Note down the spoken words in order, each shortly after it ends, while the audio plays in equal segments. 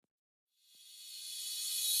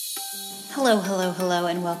Hello, hello, hello,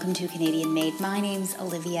 and welcome to Canadian Made. My name's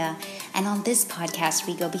Olivia, and on this podcast,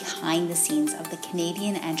 we go behind the scenes of the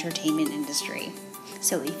Canadian entertainment industry.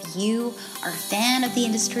 So if you are a fan of the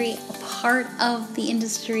industry, a part of the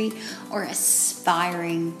industry, or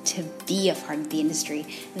aspiring to be a part of the industry,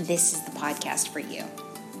 this is the podcast for you.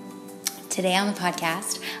 Today on the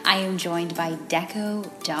podcast, I am joined by Deco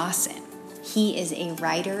Dawson. He is a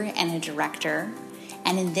writer and a director,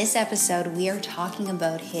 and in this episode, we are talking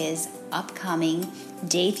about his upcoming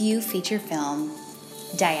debut feature film,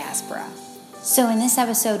 Diaspora. So in this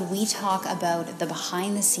episode, we talk about the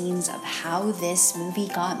behind the scenes of how this movie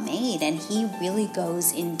got made, and he really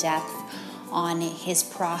goes in depth on his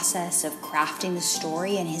process of crafting the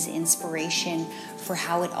story and his inspiration for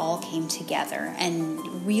how it all came together,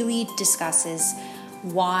 and really discusses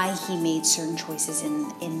why he made certain choices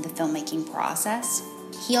in the filmmaking process.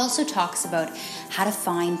 He also talks about how to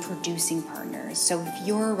find producing partners. So if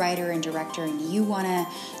you're a writer and director and you want to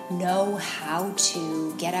know how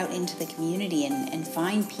to get out into the community and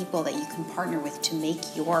find people that you can partner with to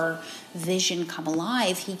make your vision come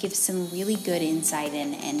alive, he gives some really good insight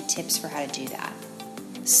and tips for how to do that.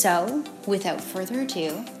 So without further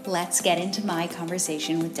ado, let's get into my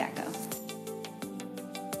conversation with Deco.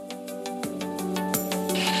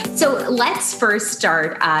 So let's first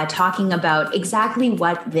start talking about exactly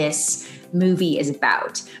what this movie is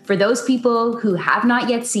about. For those people who have not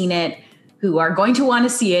yet seen it, who are going to want to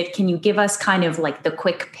see it, can you give us kind of like the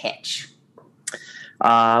quick pitch?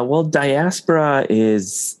 Well, Diaspora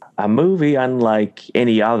is a movie unlike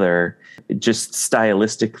any other, just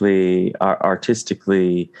stylistically,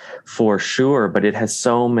 artistically, for sure. But it has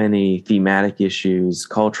so many thematic issues,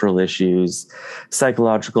 cultural issues,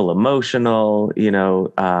 psychological, emotional,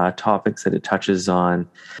 topics that it touches on.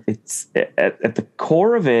 It's at the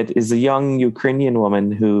core of it is a young Ukrainian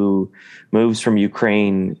woman who moves from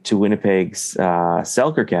Ukraine to Winnipeg's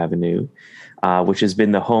Selkirk Avenue, which has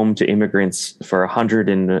been the home to immigrants for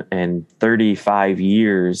 135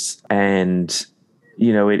 years. And,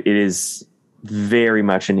 it is very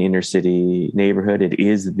much an inner city neighborhood. It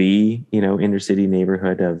is the, inner city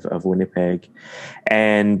neighborhood of Winnipeg.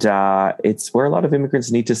 And it's where a lot of immigrants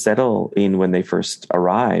need to settle in when they first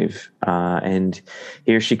arrive. And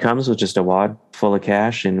here she comes with just a wad full of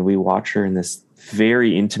cash, and we watch her in this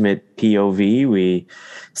very intimate POV. We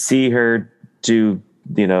see her do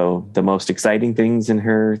the most exciting things in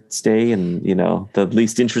her stay and, the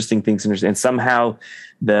least interesting things in her stay. And somehow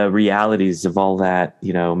the realities of all that,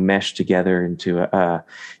 mesh together into a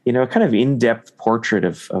kind of in-depth portrait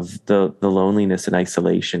of the loneliness and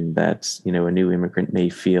isolation that, a new immigrant may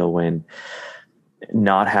feel when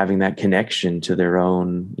not having that connection to their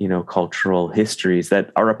own, cultural histories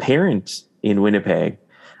that are apparent in Winnipeg,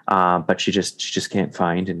 but she just can't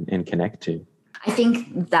find and connect to. I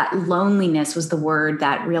think that loneliness was the word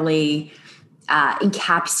that really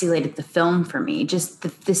encapsulated the film for me. Just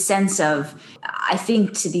the sense of, I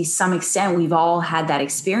think to some extent, we've all had that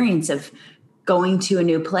experience of going to a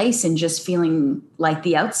new place and just feeling like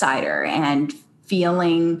the outsider and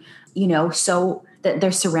feeling, so that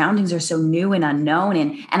their surroundings are so new and unknown.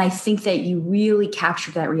 And I think that you really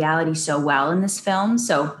captured that reality so well in this film.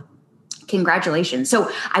 So congratulations. So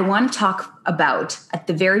I want to talk about at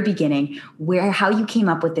the very beginning how you came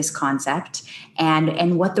up with this concept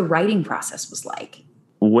and what the writing process was like.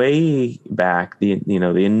 Way back, the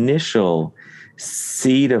initial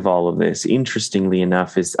seed of all of this, interestingly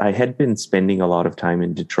enough, is I had been spending a lot of time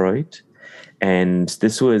in Detroit, and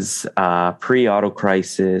this was pre-auto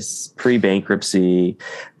crisis, pre-bankruptcy,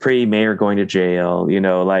 pre-mayor going to jail,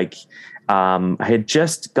 I had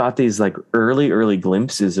just got these like early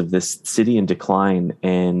glimpses of this city in decline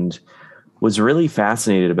and was really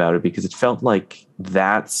fascinated about it because it felt like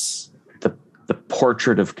that's the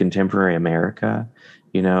portrait of contemporary America.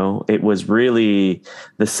 It was really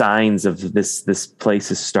the signs of this place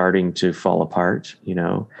is starting to fall apart,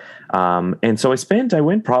 and so I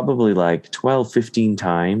went probably like 12, 15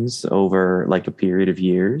 times over like a period of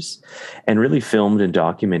years and really filmed and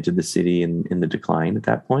documented the city in the decline at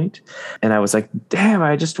that point. And I was like, damn,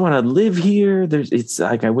 I just want to live here. It's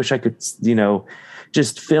like, I wish I could,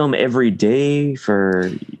 just film every day for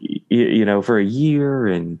a year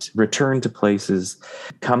and return to places.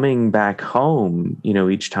 Coming back home,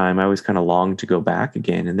 each time I always kind of longed to go back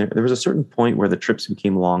again. And there was a certain point where the trips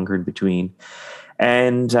became longer in between.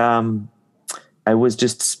 And I was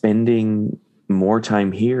just spending more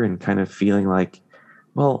time here and kind of feeling like,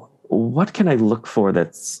 well, what can I look for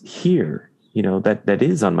that's here, that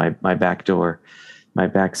is on my back door, my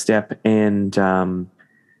back step. And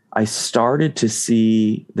I started to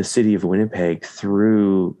see the city of Winnipeg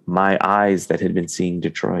through my eyes that had been seeing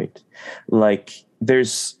Detroit. Like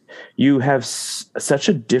you have such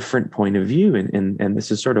a different point of view. And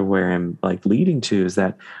this is sort of where I'm like leading to, is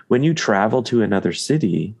that when you travel to another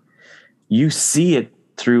city, you see it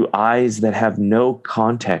through eyes that have no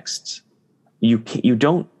context. You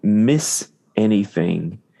don't miss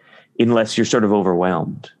anything unless you're sort of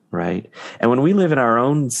overwhelmed. Right. And when we live in our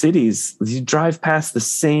own cities, you drive past the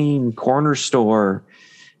same corner store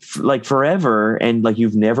like forever, and like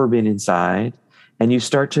you've never been inside, and you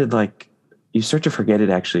start to forget it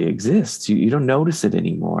actually exists. You don't notice it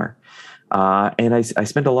anymore. And I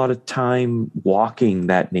spent a lot of time walking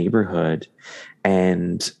that neighborhood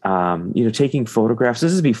and, taking photographs.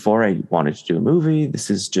 This is before I wanted to do a movie. This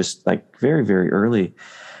is just like very, very early.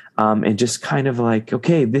 And just kind of like,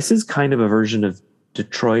 okay, this is kind of a version of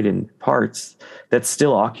Detroit in parts that's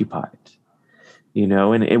still occupied,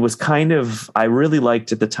 and it was kind of, I really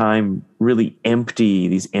liked at the time, really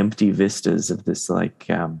these empty vistas of this like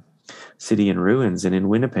city in ruins. And in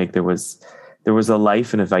Winnipeg, there was a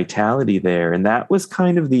life and a vitality there. And that was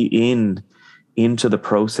kind of the into the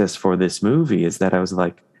process for this movie, is that I was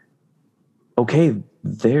like, okay,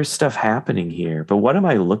 there's stuff happening here, but what am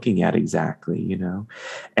I looking at exactly,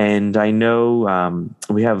 And I know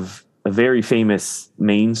we have a very famous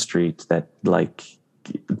main street that like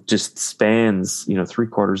just spans,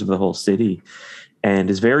 3/4 of the whole city, and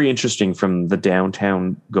is very interesting from the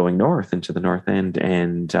downtown going north into the north end.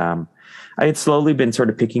 And I had slowly been sort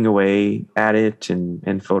of picking away at it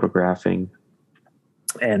and photographing.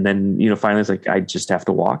 And then, finally I was like, I just have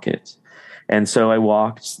to walk it. And so I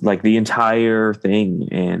walked like the entire thing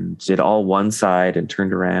and did all one side and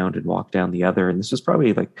turned around and walked down the other. And this was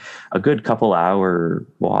probably like a good couple hour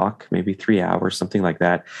walk, maybe 3 hours, something like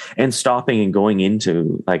that. And stopping and going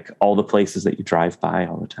into like all the places that you drive by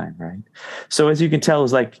all the time. Right. So as you can tell, it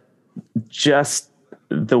was like just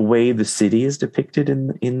the way the city is depicted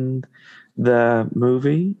in the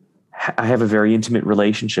movie. I have a very intimate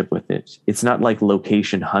relationship with it. It's not like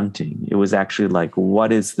location hunting. It was actually like,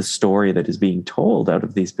 what is the story that is being told out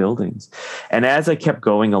of these buildings? And as I kept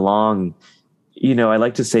going along, I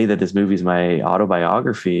like to say that this movie is my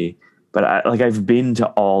autobiography, but I've been to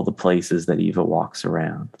all the places that Eva walks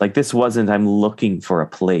around. Like this wasn't, I'm looking for a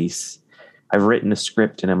place. I've written a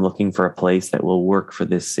script and I'm looking for a place that will work for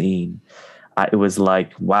this scene. It was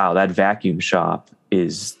like, wow, that vacuum shop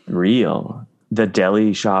is real. The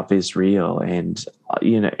deli shop is real. And,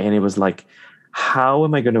 and it was like, how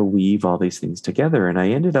am I going to weave all these things together? And I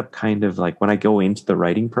ended up kind of like, when I go into the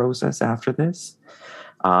writing process after this,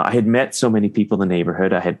 I had met so many people in the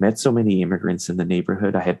neighborhood. I had met so many immigrants in the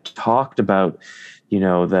neighborhood. I had talked about,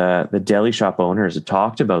 the deli shop owners had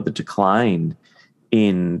talked about the decline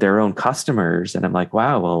in their own customers. And I'm like,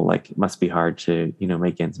 wow, well, like it must be hard to,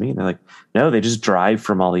 make ends meet. And they're like, no, they just drive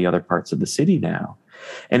from all the other parts of the city now.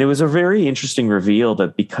 And it was a very interesting reveal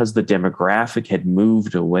that because the demographic had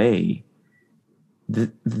moved away,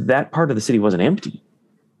 that part of the city wasn't empty.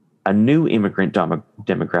 A new immigrant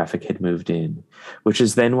demographic had moved in, which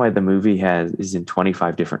is then why the movie is in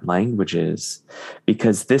 25 different languages,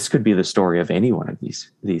 because this could be the story of any one of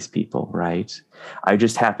these people, right? I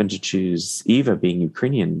just happened to choose Eva being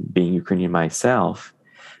Ukrainian myself.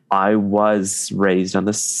 I was raised on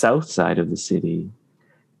the south side of the city.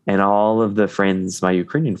 And all of my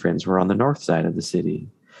Ukrainian friends were on the north side of the city.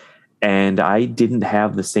 And I didn't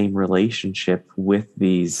have the same relationship with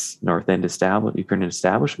these North End Ukrainian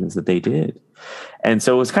establishments that they did. And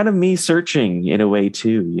so it was kind of me searching in a way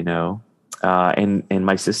too, and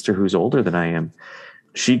my sister, who's older than I am,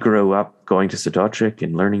 she grew up going to Sadochik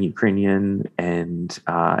and learning Ukrainian, and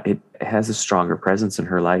it has a stronger presence in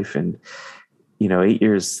her life. And, 8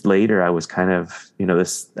 years later, I was kind of,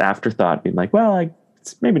 this afterthought being like, well,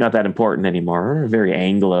 it's maybe not that important anymore. We're a very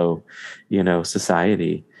Anglo,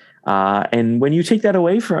 society. And when you take that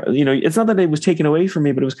away from, it's not that it was taken away from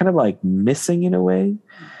me, but it was kind of like missing in a way,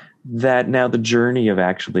 that now the journey of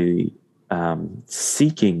actually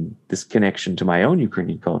seeking this connection to my own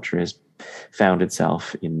Ukrainian culture has found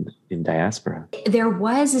itself in diaspora. There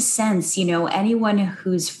was a sense, anyone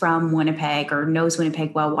who's from Winnipeg or knows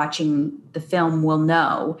Winnipeg while watching the film will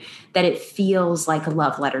know that it feels like a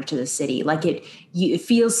love letter to the city. Like it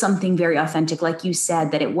feels something very authentic. Like you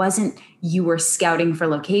said, that it wasn't you were scouting for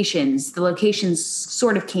locations. The locations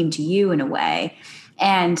sort of came to you in a way.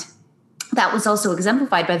 And that was also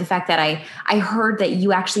exemplified by the fact that I heard that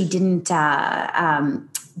you actually didn't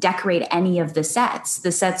decorate any of the sets.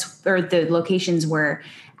 The sets or the locations were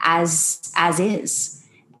as is.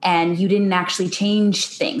 and you didn't actually change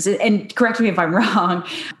things. And correct me if I'm wrong,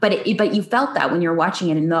 but you felt that when you're watching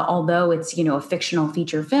it, and although it's, a fictional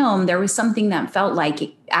feature film, there was something that felt like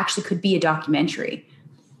it actually could be a documentary.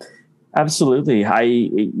 Absolutely.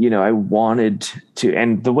 I wanted to,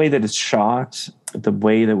 and the way that it's shot, the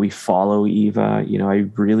way that we follow Eva, I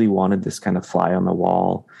really wanted this kind of fly on the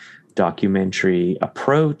wall documentary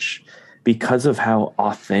approach because of how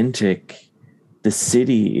authentic the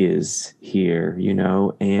city is here,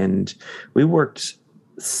 and we worked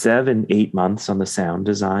 7-8 months on the sound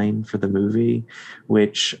design for the movie,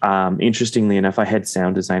 which, interestingly enough, I had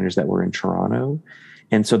sound designers that were in Toronto.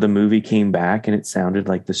 And so the movie came back and it sounded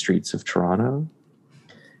like the streets of Toronto,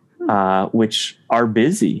 which are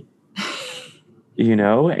busy,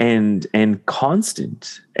 and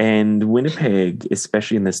constant. And Winnipeg,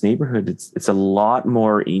 especially in this neighborhood, it's a lot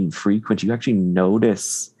more infrequent. You actually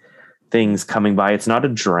notice things coming by. It's not a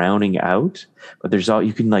drowning out, but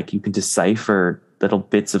you can decipher little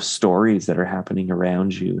bits of stories that are happening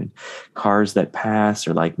around you, and cars that pass,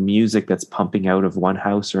 or like music that's pumping out of one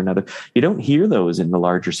house or another. You don't hear those in the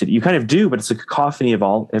larger city. You kind of do, but it's a cacophony of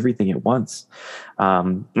everything at once.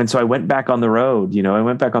 And so I went back on the road, I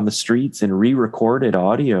went back on the streets and re-recorded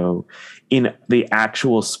audio in the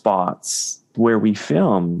actual spots where we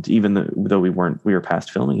filmed, even though we were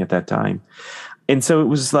past filming at that time. And so it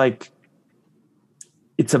was like,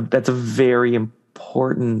 that's a very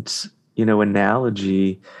important,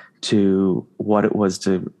 analogy to what it was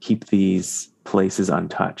to keep these places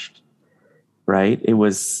untouched, right? It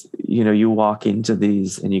was, you walk into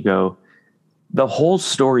these and you go, the whole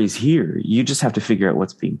story's here. You just have to figure out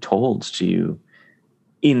what's being told to you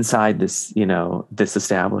inside this, this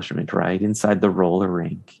establishment, right? Inside the roller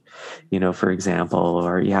rink, for example,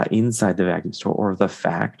 or inside the vacuum store or the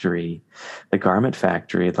factory, the garment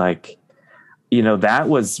factory. Like, that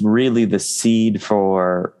was really the seed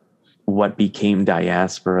for what became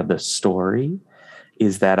Diaspora, the story,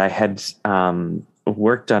 is that I had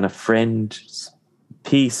worked on a friend's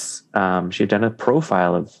piece. She had done a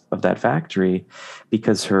profile of that factory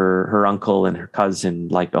because her uncle and her cousin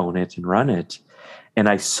own it and run it. And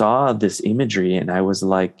I saw this imagery and I was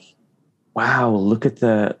like, wow, look at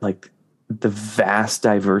the vast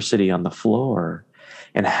diversity on the floor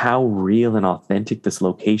and how real and authentic this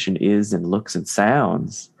location is and looks and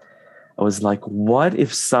sounds. I was like, what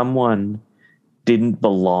if someone didn't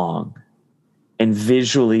belong? And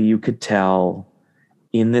visually you could tell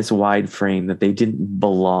in this wide frame that they didn't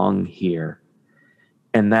belong here.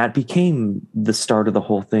 And that became the start of the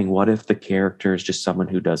whole thing. What if the character is just someone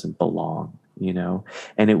who doesn't belong,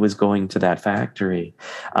 And it was going to that factory.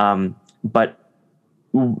 But,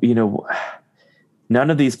 none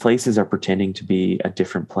of these places are pretending to be a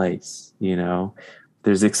different place,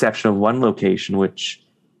 There's the exception of one location, which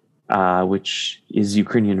is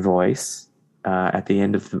Ukrainian Voice, at the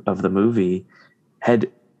end of the movie,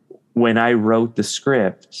 when I wrote the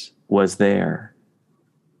script, was there.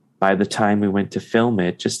 By the time we went to film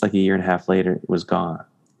it, just like a year and a half later, it was gone.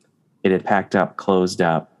 It had packed up, closed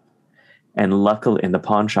up, and luckily, and the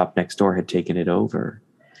pawn shop next door had taken it over.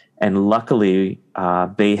 And luckily,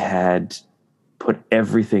 they had put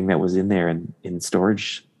everything that was in there in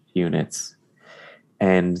storage units.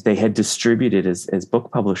 And they had distributed, as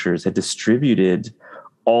book publishers, had distributed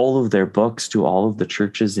all of their books to all of the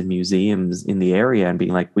churches and museums in the area, and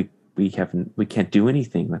being like, we can't do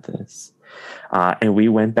anything with this. And we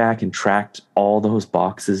went back and tracked all those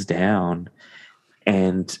boxes down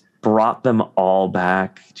and brought them all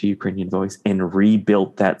back to Ukrainian Voice and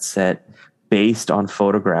rebuilt that set based on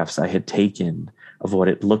photographs I had taken of what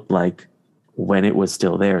it looked like when it was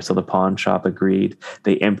still there. So the pawn shop agreed.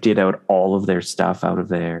 They emptied out all of their stuff out of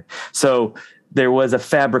there. So there was a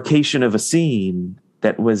fabrication of a scene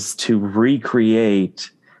that was to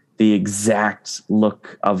recreate the exact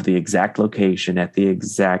look of the exact location at the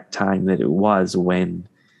exact time that it was when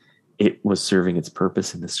it was serving its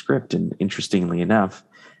purpose in the script. And interestingly enough,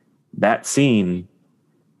 that scene,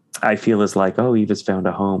 I feel, is like, oh, Eva's found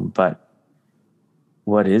a home, but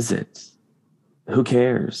what is it? Who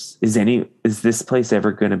cares? Is this place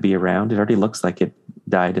ever going to be around? It already looks like it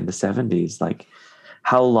died in the 70s. Like,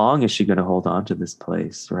 how long is she going to hold on to this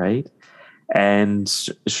place, right? And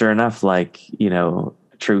sure enough,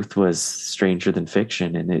 truth was stranger than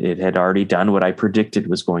fiction, and it had already done what I predicted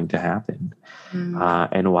was going to happen,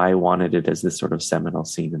 and why I wanted it as this sort of seminal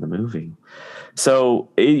scene in the movie. So,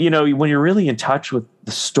 when you're really in touch with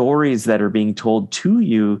the stories that are being told to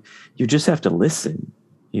you, you just have to listen.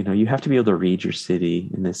 You have to be able to read your city,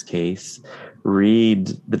 in this case,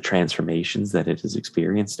 read the transformations that it has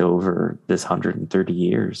experienced over this 130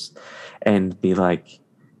 years, and be like,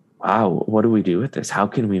 wow, what do we do with this? How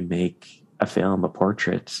can we make a film, a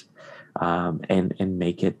portrait, and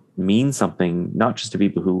make it mean something, not just to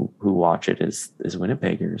people who watch it as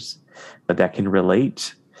Winnipeggers, but that can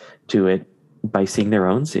relate to it by seeing their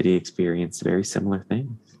own city experience very similar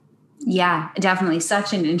things. Yeah, definitely.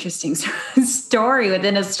 Such an interesting story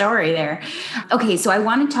within a story there. Okay, so I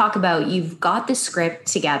want to talk about, you've got the script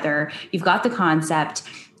together, you've got the concept.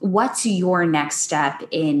 What's your next step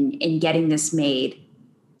in getting this made?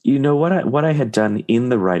 You know what I had done in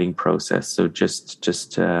the writing process. So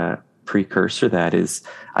just precursor that is,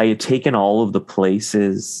 I had taken all of the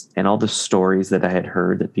places and all the stories that I had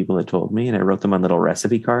heard that people had told me, and I wrote them on little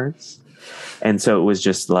recipe cards. And so it was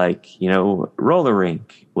just like, roller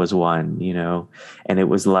rink was one, and it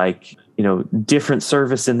was like, different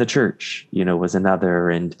service in the church, was another.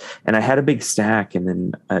 And I had a big stack, and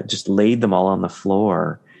then just laid them all on the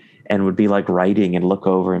floor and would be like writing and look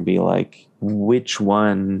over and be like, which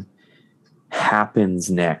one happens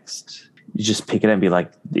next? You just pick it up and be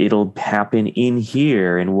like, it'll happen in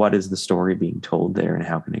here. And what is the story being told there, and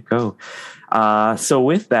how can it go? So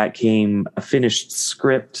with that came a finished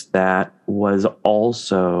script that was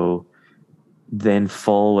also then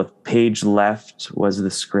full of page left was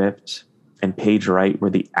the script and page right were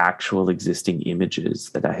the actual existing images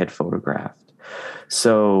that I had photographed.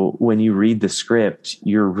 So when you read the script,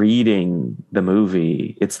 you're reading the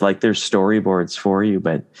movie. It's like there's storyboards for you,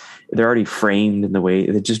 but they're already framed in the way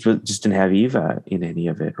that just didn't have Eva in any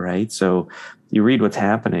of it, right? So you read what's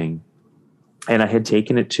happening. And I had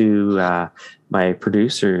taken it to my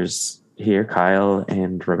producers here, Kyle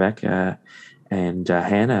and Rebecca and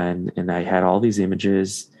Hannah, and I had all these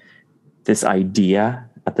images, this idea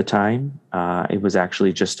at the time. It was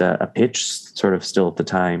actually just a pitch sort of still at the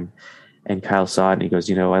time. And Kyle saw it and he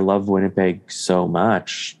goes, I love Winnipeg so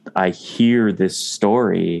much. I hear this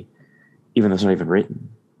story, even though it's not even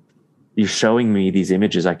written. You're showing me these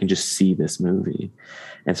images. I can just see this movie.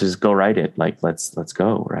 And so just go write it. Like, let's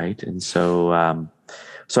go. Right. And so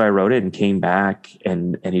I wrote it and came back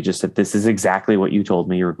and he just said, this is exactly what you told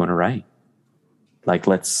me you were going to write. Like,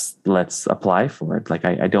 let's apply for it. Like,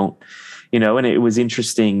 I don't, and it was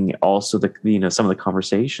interesting also some of the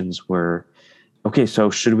conversations were, okay, so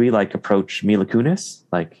should we like approach Mila Kunis?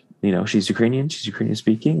 Like, she's Ukrainian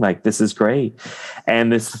speaking. Like, this is great.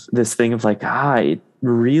 And this thing of like, it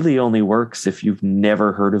really only works if you've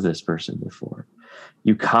never heard of this person before.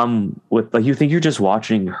 You come with, like, you think you're just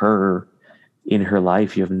watching her in her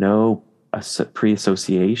life. You have no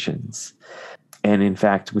pre-associations. And in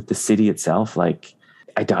fact, with the city itself, like,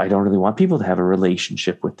 I don't really want people to have a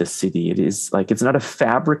relationship with the city. It is like, it's not a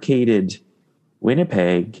fabricated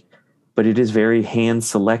Winnipeg, but it is very hand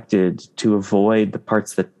selected to avoid the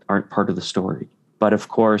parts that aren't part of the story. But of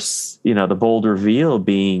course, the bold reveal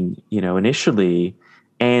being, initially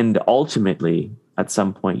and ultimately at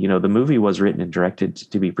some point, the movie was written and directed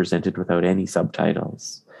to be presented without any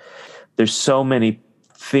subtitles. There's so many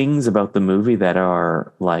things about the movie that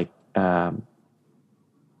are like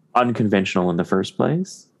unconventional in the first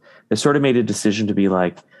place. They sort of made a decision to be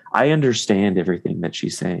like, I understand everything that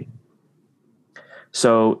she's saying.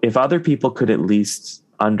 So if other people could at least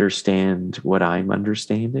understand what I'm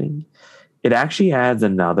understanding, it actually adds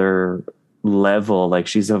another level. Like,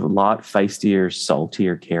 she's a lot feistier,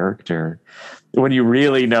 saltier character when you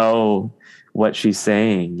really know what she's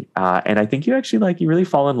saying. And I think you actually you really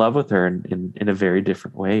fall in love with her in a very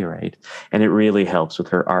different way, right? And it really helps with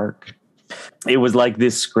her arc. It was like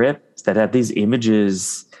this script that had these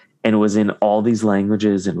images and was in all these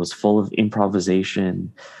languages and was full of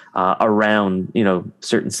improvisation around,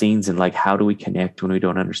 certain scenes, and like, how do we connect when we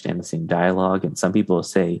don't understand the same dialogue? And some people will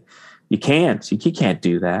say, you can't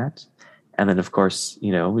do that. And then of course,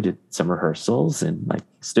 we did some rehearsals and like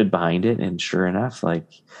stood behind it. And sure enough, like,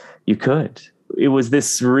 you could. It was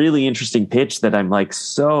this really interesting pitch that I'm like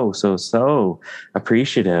so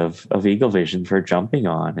appreciative of Eagle Vision for jumping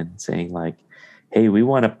on and saying like, hey, we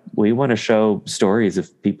want to show stories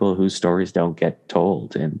of people whose stories don't get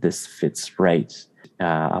told, and this fits right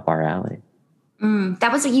up our alley.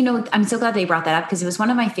 That was, I'm so glad they brought that up, because it was one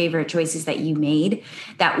of my favorite choices that you made,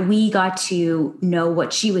 that we got to know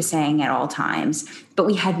what she was saying at all times, but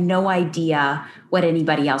we had no idea what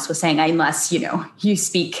anybody else was saying, unless, you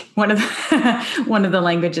speak one of the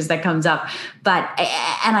languages that comes up. But,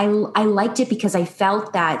 and I liked it because I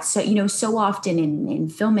felt that, so often in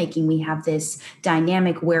filmmaking, we have this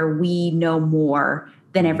dynamic where we know more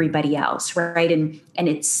than everybody else, right? And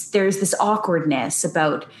there's this awkwardness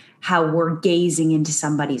about how we're gazing into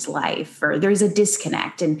somebody's life, or there's a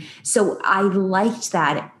disconnect. And so I liked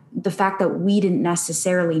that, the fact that we didn't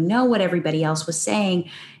necessarily know what everybody else was saying.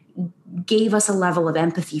 gave us a level of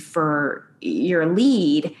empathy for your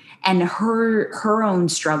lead and her own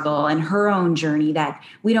struggle and her own journey that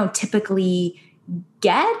we don't typically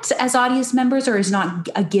get as audience members, or is not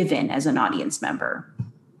a given as an audience member.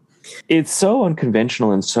 It's so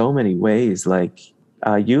unconventional in so many ways. Like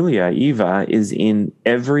Eva is in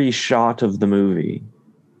every shot of the movie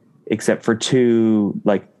except for 2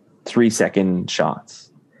 like 3-second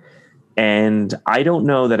shots. And I don't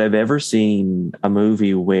know that I've ever seen a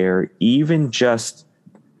movie where even just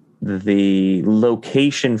the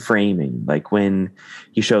location framing, like when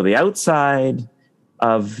you show the outside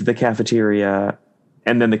of the cafeteria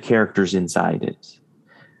and then the characters inside it,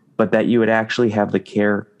 but that you would actually have the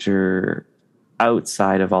character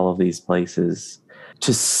outside of all of these places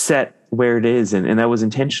to set where it is. And that was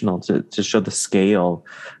intentional to show the scale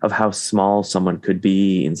of how small someone could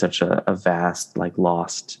be in such a vast, like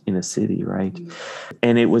lost in a city. Right. Mm-hmm.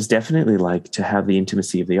 And it was definitely like to have the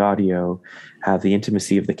intimacy of the audio, have the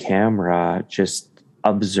intimacy of the camera, just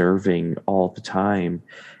observing all the time.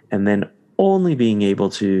 And then only being able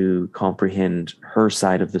to comprehend her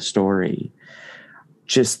side of the story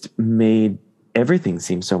just made everything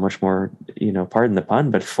seem so much more, pardon the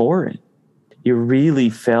pun, but foreign. You really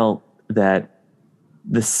felt that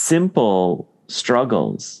the simple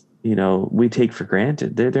struggles, we take for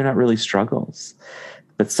granted. They're not really struggles,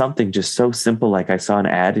 but something just so simple. Like I saw an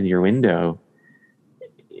ad in your window.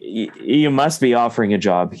 You must be offering a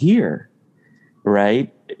job here,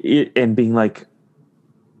 right? And being like,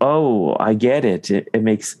 oh, I get it. It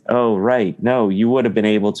makes, oh, right. No, you would have been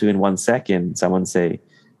able to in 1 second, someone say,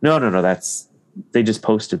 no, they just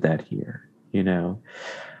posted that here,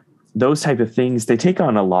 Those type of things, they take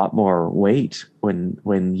on a lot more weight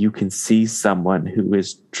when you can see someone who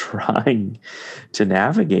is trying to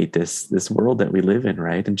navigate this world that we live in,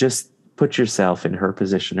 right? And just put yourself in her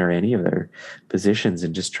position or any of their positions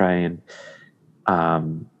and just try and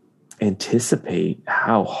anticipate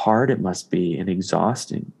how hard it must be and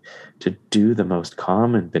exhausting to do the most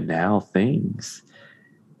common, banal things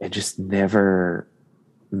and just never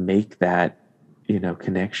make that,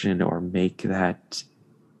 connection or make that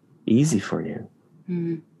easy for you.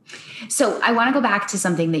 Mm-hmm. So I want to go back to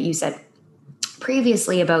something that you said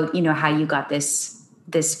previously about, how you got this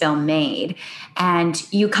film made, and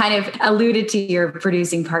you kind of alluded to your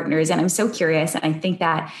producing partners. And I'm so curious. And I think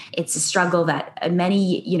that it's a struggle that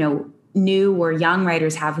many, new or young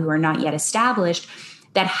writers have who are not yet established,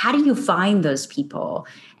 that how do you find those people?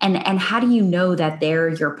 And how do you know that they're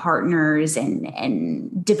your partners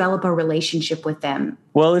and develop a relationship with them?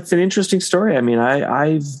 Well, it's an interesting story. I mean,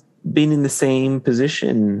 I've been in the same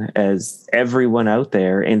position as everyone out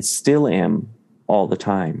there and still am all the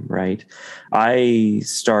time, right? I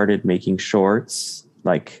started making shorts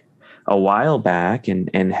like a while back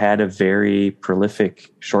and had a very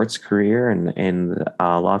prolific shorts career and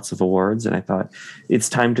lots of awards. And I thought it's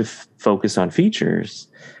time to focus on features.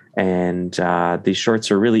 And these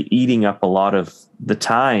shorts are really eating up a lot of the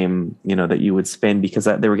time, that you would spend, because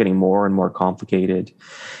they were getting more and more complicated.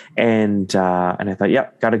 And I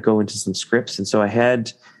thought, got to go into some scripts. And so I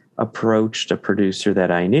had approached a producer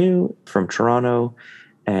that I knew from Toronto,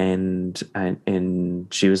 and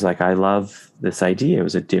she was like, I love this idea. It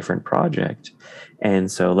was a different project.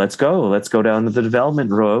 And so let's go down to the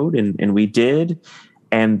development road. And we did.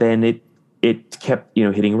 And then it kept,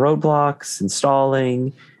 hitting roadblocks,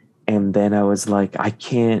 installing. And then I was like, I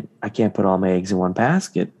can't put all my eggs in one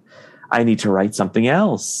basket. I need to write something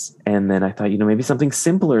else. And then I thought, maybe something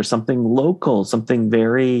simpler, something local, something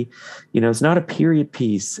very, it's not a period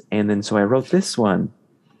piece. And then so I wrote this one.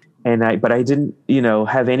 But I didn't,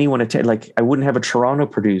 have anyone I wouldn't have a Toronto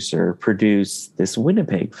producer produce this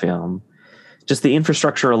Winnipeg film. Just the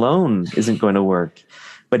infrastructure alone isn't going to work.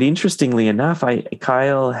 But interestingly enough,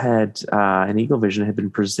 Kyle and Eagle Vision had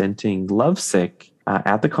been presenting Lovesick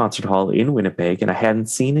at the concert hall in Winnipeg, and I hadn't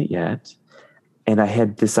seen it yet. And I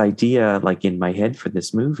had this idea in my head for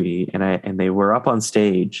this movie, and they were up on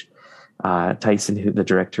stage, Tyson, the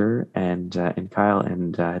director, and Kyle,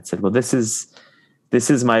 and had said, well, this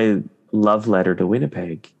is my love letter to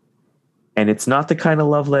Winnipeg. And it's not the kind of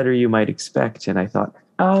love letter you might expect. And I thought,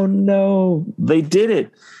 oh no, they did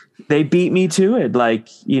it. They beat me to it.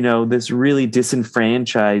 This really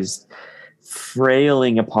disenfranchised,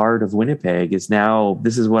 frailing apart of Winnipeg is now,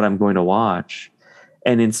 this is what I'm going to watch.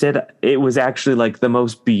 And instead it was actually the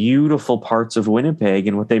most beautiful parts of Winnipeg.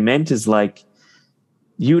 And what they meant is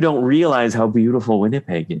you don't realize how beautiful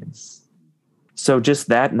Winnipeg is. So just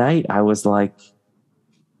that night I was like,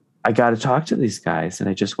 I got to talk to these guys. And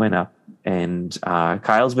I just went up And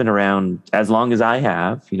Kyle's been around as long as I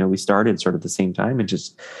have. You know, we started sort of at the same time and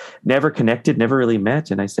just never connected, never really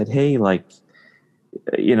met. And I said, hey, like,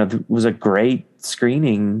 you know, it was a great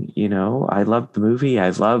screening. You know, I loved the movie. I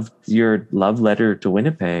loved your love letter to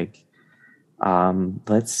Winnipeg.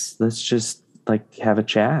 Let's just like have a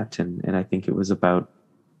chat. And I think it was about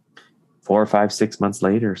 4 or 5, 6 months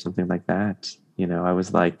later, something like that. You know, I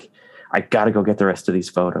was like, I got to go get the rest of these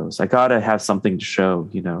photos. I got to have something to show,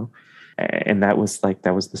 you know? And that was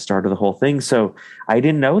the start of the whole thing. So I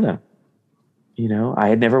didn't know them, you know, I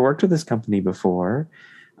had never worked with this company before.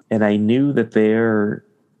 And I knew that they're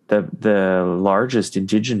the largest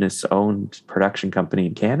Indigenous owned production company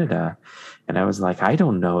in Canada. And I was like, I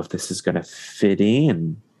don't know if this is going to fit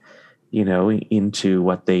in, you know, into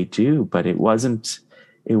what they do, but it wasn't.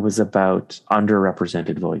 It was about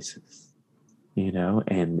underrepresented voices, you know,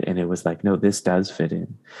 and it was like, no, this does fit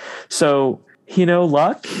in. So, you know,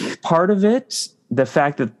 luck, part of it, the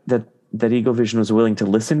fact that Eagle Vision was willing to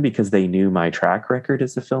listen because they knew my track record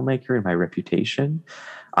as a filmmaker and my reputation.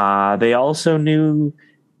 They also knew,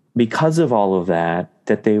 because of all of that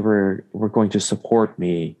they were going to support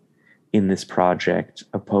me in this project,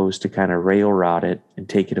 opposed to kind of railroad it and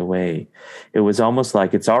take it away. It was almost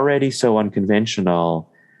like, it's already so unconventional.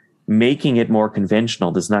 Making it more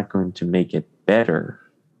conventional is not going to make it better,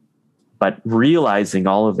 but realizing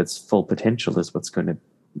all of its full potential is what's going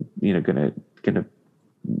to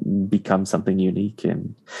become something unique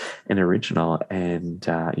and original. And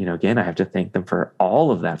you know, again, I have to thank them for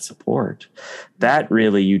all of that support. That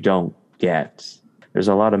really you don't get. There's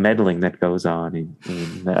a lot of meddling that goes on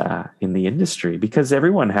in the industry, because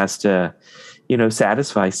everyone has to, you know,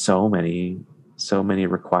 satisfy so many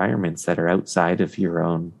requirements that are outside of your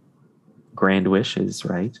own grand wishes,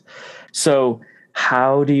 right? So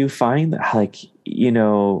how do you find that? Like, you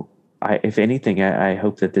know, if anything, I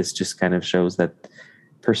hope that this just kind of shows that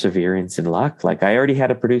perseverance and luck. Like, I already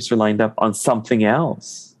had a producer lined up on something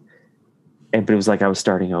else, but it was like I was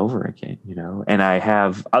starting over again, you know, and I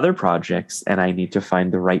have other projects and I need to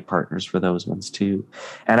find the right partners for those ones too.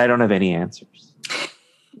 And I don't have any answers,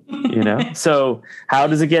 you know? So how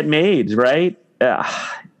does it get made? Right.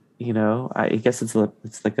 You know, I guess it's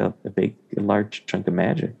like a large chunk of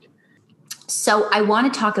magic. So I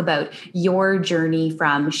want to talk about your journey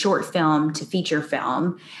from short film to feature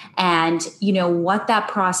film, and, you know, what that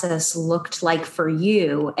process looked like for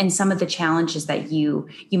you and some of the challenges that you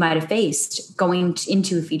might have faced going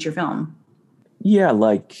into a feature film. Yeah,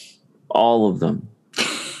 like all of them.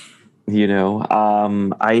 You know,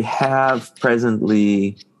 I have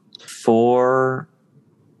presently 4,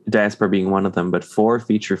 Diaspora being one of them, but 4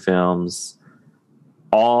 feature films,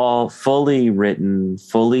 all fully written,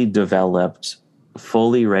 fully developed,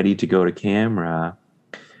 fully ready to go to camera,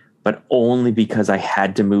 but only because I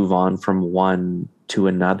had to move on from one to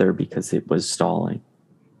another because it was stalling.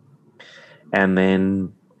 And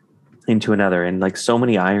then into another, and like so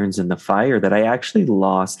many irons in the fire that I actually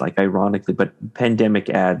lost, like ironically, but pandemic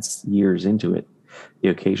adds years into it, the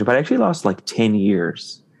occasion, but I actually lost like 10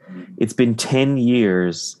 years. It's been 10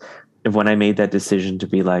 years of when I made that decision to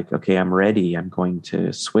be like, okay, I'm ready. I'm going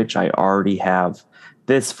to switch. I already have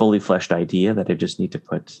this fully fleshed idea that I just need to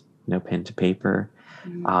put, you know, pen to paper,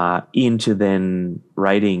 into then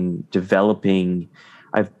writing, developing.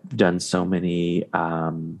 I've done so many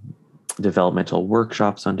developmental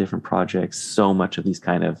workshops on different projects, so much of these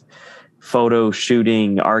kind of photo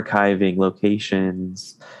shooting, archiving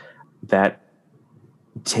locations, that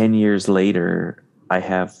 10 years later, I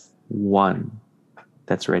have one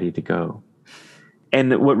that's ready to go.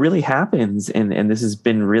 And what really happens, and this has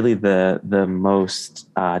been really the most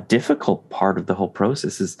difficult part of the whole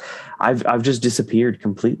process, is I've just disappeared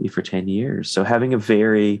completely for 10 years. So having a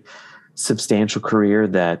very substantial career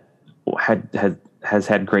that has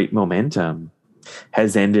had great momentum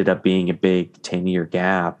has ended up being a big 10-year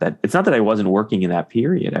gap. That it's not that I wasn't working in that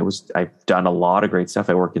period. I've done a lot of great stuff.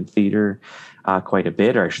 I worked in theater quite a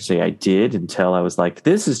bit, or I should say I did, until I was like,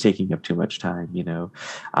 this is taking up too much time, you know,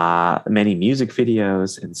 many music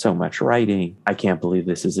videos and so much writing. I can't believe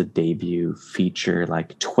this is a debut feature,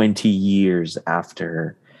 like 20 years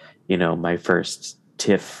after, you know, my first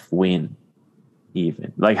TIFF win.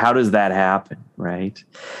 Even like, how does that happen? Right.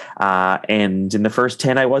 And in the first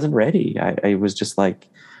 10, I wasn't ready. I was just like,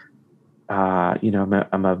 you know,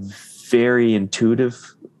 I'm a very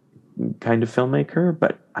intuitive kind of filmmaker,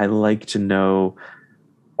 but I like to know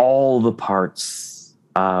all the parts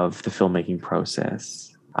of the filmmaking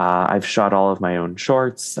process. I've shot all of my own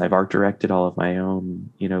shorts. I've art directed all of my own,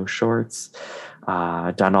 you know, shorts.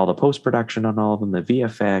 done all the post-production on all of them, the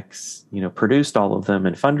VFX, produced all of them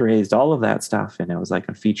and fundraised all of that stuff. And I was like,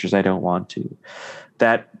 on features I don't want to.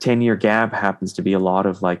 That 10-year gap happens to be a lot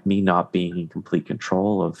of like me not being in complete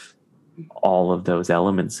control of all of those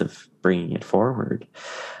elements of bringing it forward,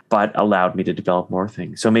 but allowed me to develop more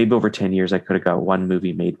things. So maybe over 10 years, I could have got one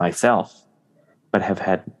movie made myself, but have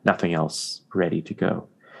had nothing else ready to go.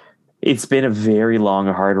 It's been a very long,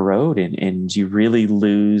 hard road, and you really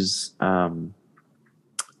lose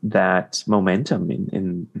that momentum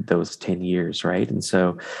in those 10 years, right? And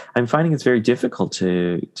so I'm finding it's very difficult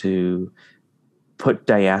to put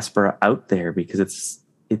Diaspora out there because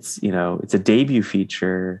it's a debut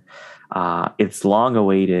feature. It's long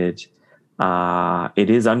awaited. It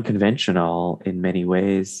is unconventional in many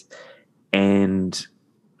ways, and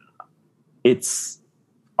it's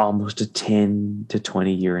almost a 10 to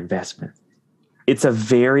 20 year investment. It's a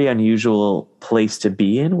very unusual place to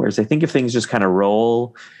be in. Whereas I think if things just kind of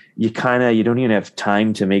roll, you don't even have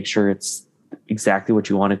time to make sure it's exactly what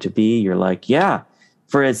you want it to be. You're like, yeah,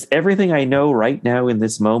 for everything I know right now in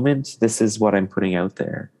this moment, this is what I'm putting out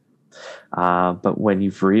there. But when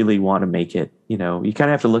you really want to make it, you kind of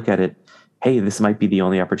have to look at it. Hey, this might be the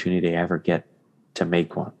only opportunity I ever get to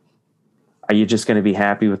make one. Are you just going to be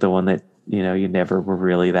happy with the one that, you never were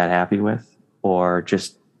really that happy with, or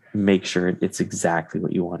just make sure it's exactly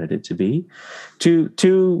what you wanted it to be? Two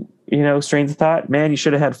strains of thought, man, you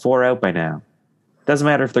should have had 4 out by now. Doesn't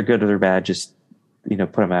matter if they're good or they're bad. Just,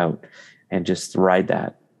 put them out and just ride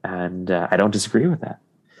that. And I don't disagree with that.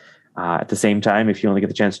 At the same time, if you only get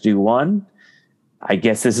the chance to do one, I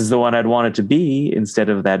guess this is the one I'd want it to be instead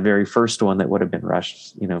of that very first one that would have been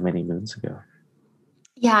rushed, many moons ago.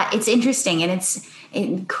 Yeah, it's interesting.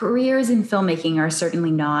 And careers in filmmaking are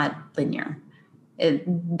certainly not linear.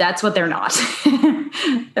 That's what they're not.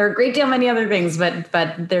 There are a great deal many other things, but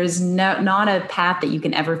there's not a path that you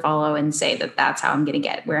can ever follow and say that that's how I'm going to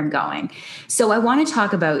get where I'm going. So I want to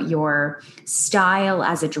talk about your style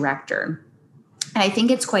as a director. And I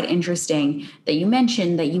think it's quite interesting that you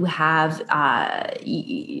mentioned that you have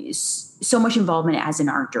so much involvement as an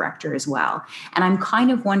art director as well. And I'm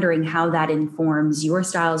kind of wondering how that informs your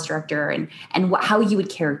style as director and how you would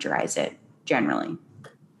characterize it generally.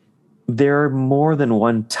 There are more than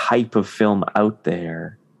one type of film out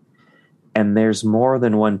there, and there's more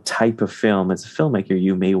than one type of film as a filmmaker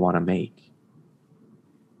you may want to make.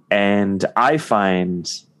 And I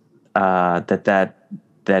find that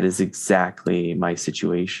is exactly my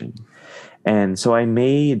situation. And so I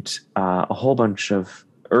made a whole bunch of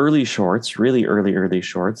early shorts, really early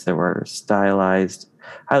shorts that were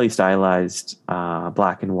highly stylized,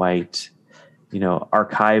 black and white,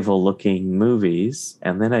 archival looking movies.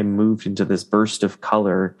 And then I moved into this burst of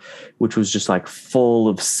color, which was just like full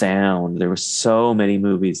of sound. There were so many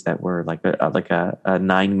movies that were like a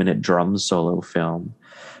 9-minute drum solo film,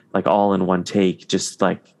 like all in one take, just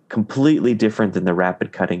like completely different than the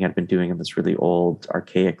rapid cutting I'd been doing in this really old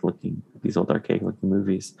archaic looking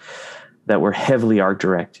movies that were heavily art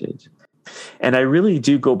directed. And I really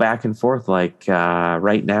do go back and forth. Like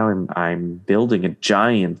right now I'm building a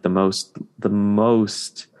giant, the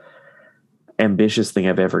most ambitious thing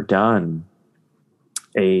I've ever done,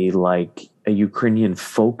 a Ukrainian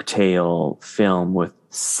folktale film with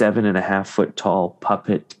 7.5 foot tall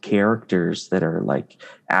puppet characters that are like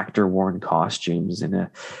actor worn costumes in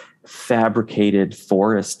a fabricated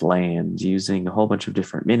forest land using a whole bunch of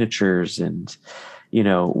different miniatures, and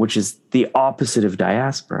which is the opposite of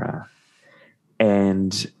Diaspora.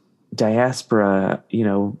 And Diaspora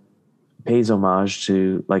pays homage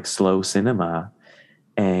to like slow cinema,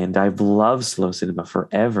 and I've loved slow cinema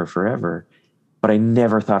forever, but I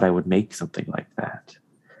never thought I would make something like that.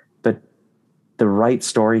 But the right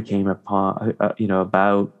story came upon,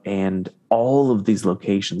 about, and all of these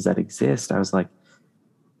locations that exist, I was like,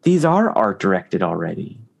 these are art directed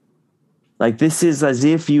already. Like, this is as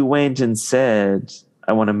if you went and said,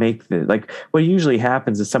 I want to make this. Like, what usually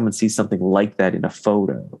happens is someone sees something like that in a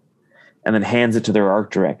photo and then hands it to their art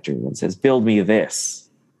director and says, build me this,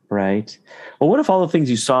 right? Well, what if all the things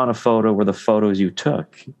you saw in a photo were the photos you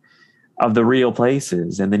took of the real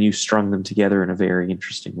places, and then you strung them together in a very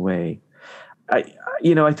interesting way? I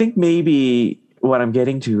think maybe what I'm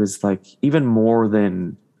getting to is like even more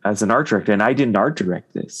than as an art director, and I didn't art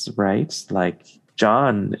direct this, right? Like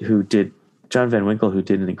John Van Winkle, who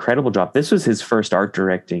did an incredible job. This was his first art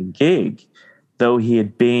directing gig, though he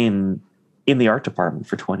had been in the art department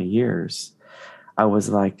for 20 years. I was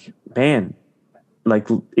like, man, like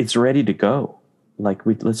it's ready to go. Like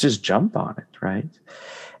let's just jump on it, right?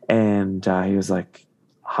 And he was like,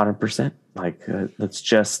 100%. like, let's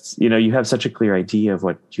just, you have such a clear idea of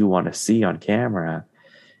what you want to see on camera.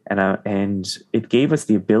 And it gave us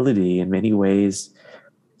the ability in many ways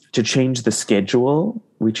to change the schedule.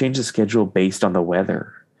 We changed the schedule based on the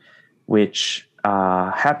weather, which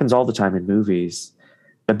happens all the time in movies.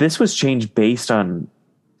 But this was changed based on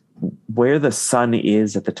where the sun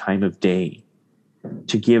is at the time of day,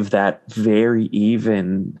 to give that very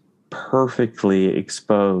even, perfectly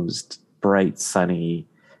exposed, bright, sunny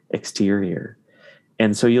exterior.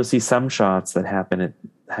 And so you'll see some shots that happened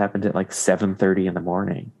at like 7:30 in the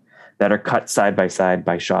morning that are cut side by side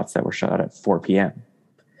by shots that were shot at 4 p.m.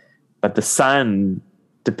 But the sun,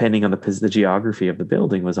 depending on the geography of the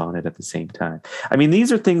building, was on it at the same time. I mean,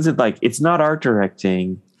 these are things that, like, it's not art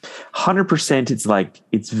directing 100%.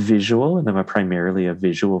 It's visual, and I'm primarily a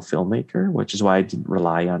visual filmmaker, which is why I didn't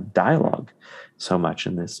rely on dialogue so much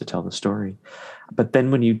in this to tell the story. But then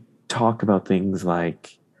when you talk about things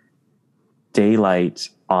like daylight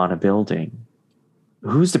on a building,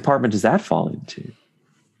 whose department does that fall into?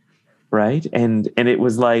 Right. And it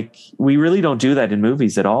was like, we really don't do that in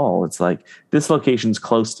movies at all. It's like, this location's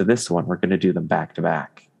close to this one, we're going to do them back to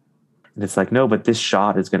back. And it's like, no, but this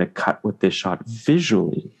shot is going to cut with this shot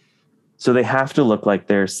visually. So they have to look like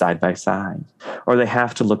they're side by side, or they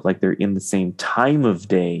have to look like they're in the same time of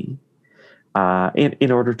day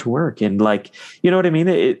in order to work. And, like, you know what I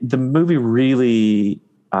mean? The movie really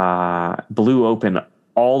blew open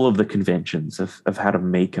all of the conventions of how to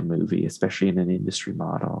make a movie, especially in an industry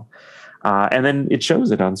model. And then it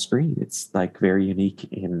shows it on screen. It's like very unique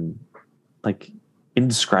in like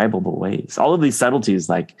indescribable ways. All of these subtleties,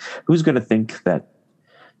 like, who's going to think that,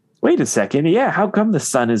 wait a second, yeah, how come the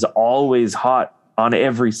sun is always hot on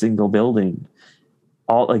every single building?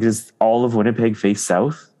 Does all of Winnipeg face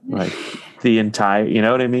south? Like the entire, you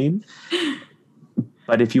know what I mean?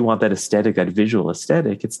 But if you want that aesthetic, that visual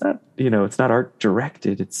aesthetic, it's not, it's not art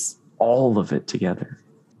directed. It's all of it together.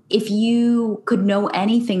 If you could know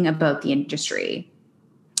anything about the industry,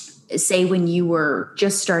 say when you were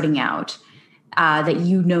just starting out, that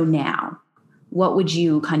you know now, what would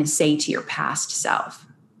you kind of say to your past self?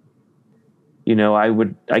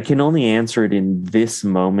 I can only answer it in this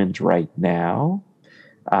moment right now,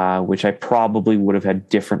 which I probably would have had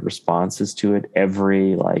different responses to it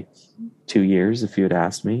every 2 years if you had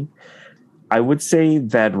asked me. I would say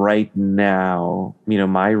that right now,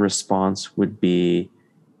 my response would be,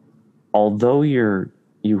 although you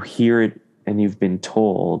hear it and you've been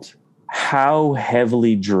told how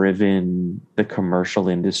heavily driven the commercial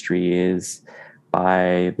industry is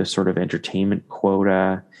by the sort of entertainment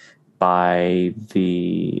quota, by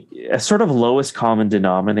a sort of lowest common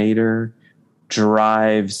denominator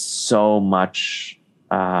drives so much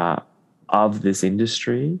of this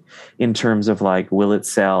industry in terms of will it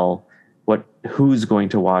sell, who's going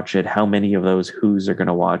to watch it, how many of those who's are going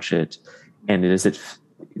to watch it, and does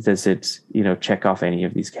it check off any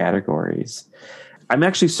of these categories. I'm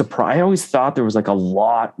actually surprised. I always thought there was a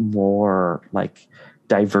lot more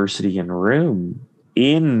diversity and room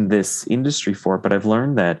in this industry for it, but I've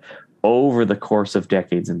learned that over the course of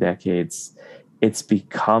decades and decades, it's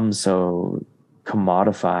become so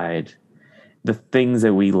commodified. The things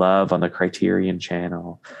that we love on the Criterion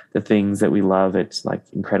Channel, the things that we love at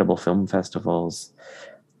incredible film festivals,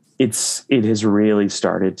 it has really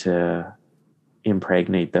started to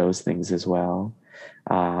impregnate those things as well.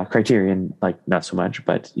 Criterion, not so much,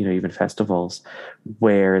 but even festivals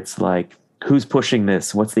where it's who's pushing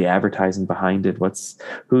this? What's the advertising behind it?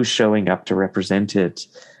 Who's showing up to represent it?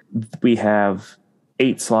 We have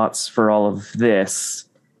 8 slots for all of this.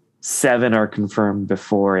 7 are confirmed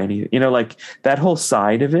before any, that whole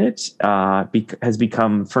side of it has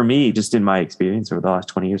become, for me, just in my experience over the last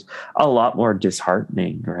 20 years, a lot more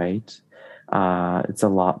disheartening, right? It's a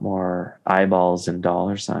lot more eyeballs and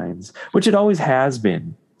dollar signs, which it always has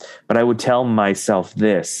been. But I would tell myself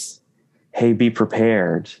this, hey, be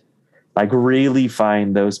prepared. Really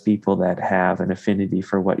find those people that have an affinity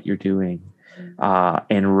for what you're doing,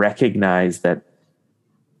 and recognize that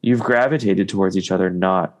you've gravitated towards each other,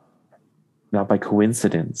 not by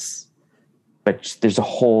coincidence, but there's a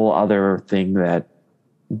whole other thing that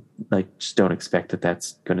just don't expect that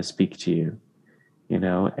that's going to speak to you,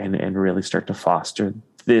 and really start to foster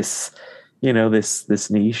this, this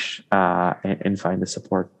niche, and find the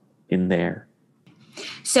support in there.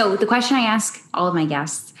 So the question I ask all of my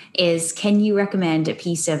guests is, can you recommend a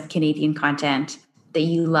piece of Canadian content that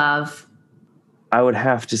you love? I would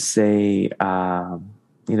have to say,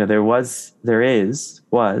 there was a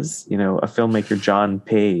filmmaker, John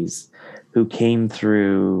Pays, who came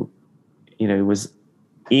through, was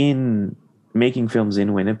in making films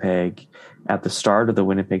in Winnipeg at the start of the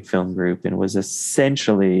Winnipeg Film Group and was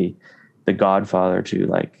essentially the godfather to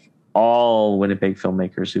like all Winnipeg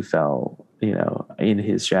filmmakers who fell, in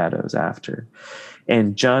his shadows after.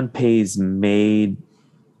 And John Pays made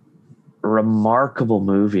remarkable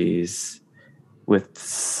movies with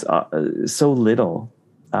so little.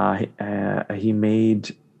 He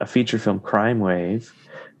made a feature film, Crime Wave,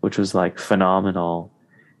 which was like phenomenal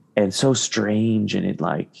and so strange, and it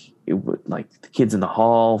would like the kids in the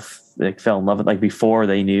hall fell in love with, like, before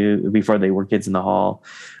they were kids in the hall.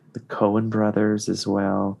 The Coen brothers as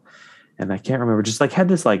well, and I can't remember, just like had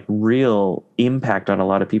this like real impact on a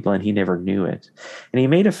lot of people, and he never knew it. And he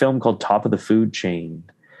made a film called Top of the Food Chain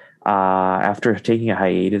after taking a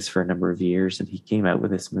hiatus for a number of years, and he came out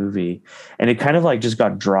with this movie, and it kind of like just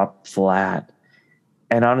got dropped flat.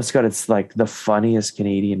 And honest to God, it's like the funniest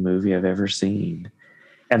Canadian movie I've ever seen.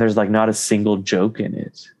 And there's like not a single joke in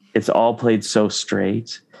it. It's all played so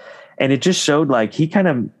straight. And it just showed like he kind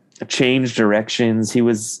of changed directions. He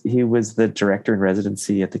was the director in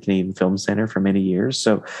residency at the Canadian Film Center for many years.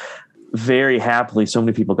 So very happily, so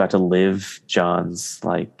many people got to live John's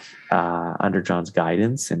under John's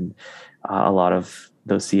guidance. And a lot of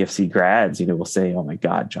those CFC grads, will say, oh my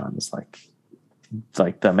God, John was like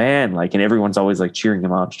the man, and everyone's always like cheering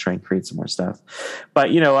him on to try and create some more stuff. But,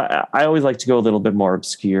 I always like to go a little bit more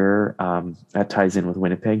obscure. That ties in with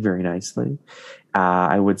Winnipeg very nicely.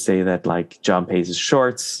 I would say that like John Pays'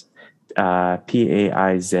 shorts,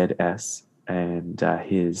 Paiz, and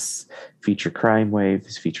his feature Crime Wave,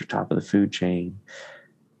 his feature Top of the Food Chain,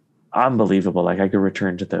 unbelievable. Like I could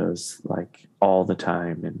return to those like all the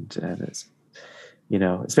time. And it's,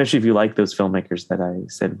 especially if you like those filmmakers that I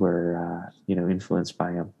said were, influenced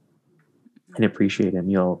by him and appreciate him,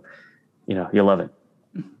 you'll love it.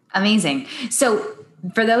 Amazing. So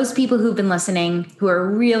for those people who've been listening, who are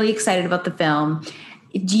really excited about the film,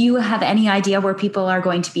 do you have any idea where people are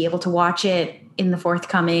going to be able to watch it in the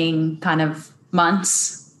forthcoming kind of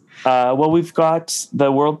months? Well, we've got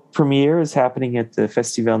the world premiere is happening at the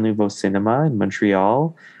Festival Nouveau Cinema in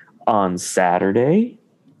Montreal on Saturday.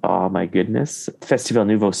 Oh my goodness. Festival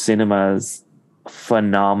Nouveau Cinema's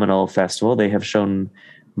phenomenal festival. They have shown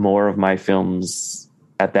more of my films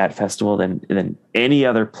at that festival than any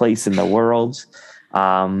other place in the world.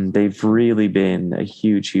 They've really been a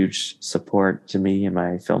huge support to me in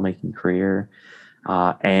my filmmaking career.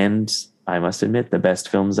 And I must admit, the best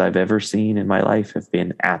films I've ever seen in my life have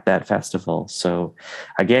been at that festival. So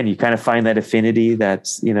again, you kind of find that affinity,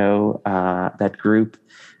 that group,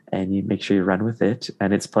 and you make sure you run with it.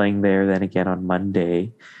 And it's playing there then again on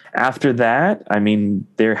Monday. After that,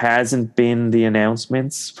 there hasn't been the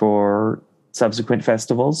announcements for subsequent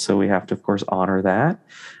festivals, so we have to, of course, honor that.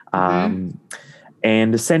 Mm-hmm.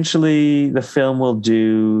 And essentially, the film will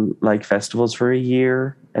do like festivals for a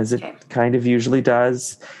year, as it kind of usually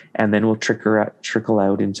does, and then we'll trickle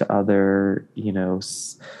out into other,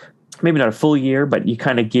 maybe not a full year, but you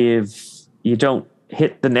kind of you don't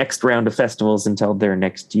hit the next round of festivals until their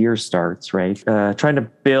next year starts, right? Trying to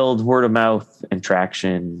build word of mouth and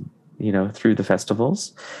traction, through the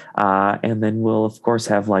festivals. And then we'll, of course,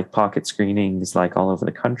 have like pocket screenings like all over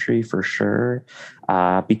the country for sure.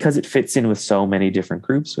 Because it fits in with so many different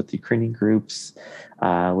groups, with Ukrainian groups,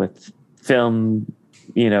 with film,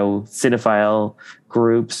 cinephile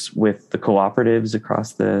groups, with the cooperatives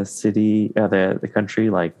across the city, the country,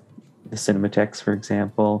 like the Cinematheques, for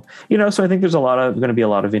example. So I think there's going to be a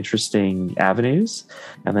lot of interesting avenues,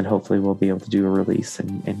 and then hopefully we'll be able to do a release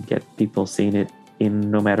and get people seeing it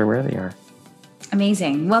in no matter where they are.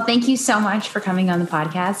 Amazing. Well, thank you so much for coming on the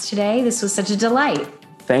podcast today. This was such a delight.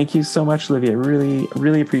 Thank you so much, Olivia. Really,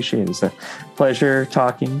 really appreciate it. It's a pleasure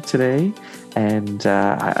talking today. And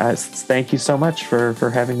I thank you so much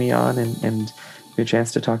for having me on and a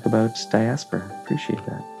chance to talk about diaspora. Appreciate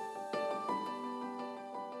that.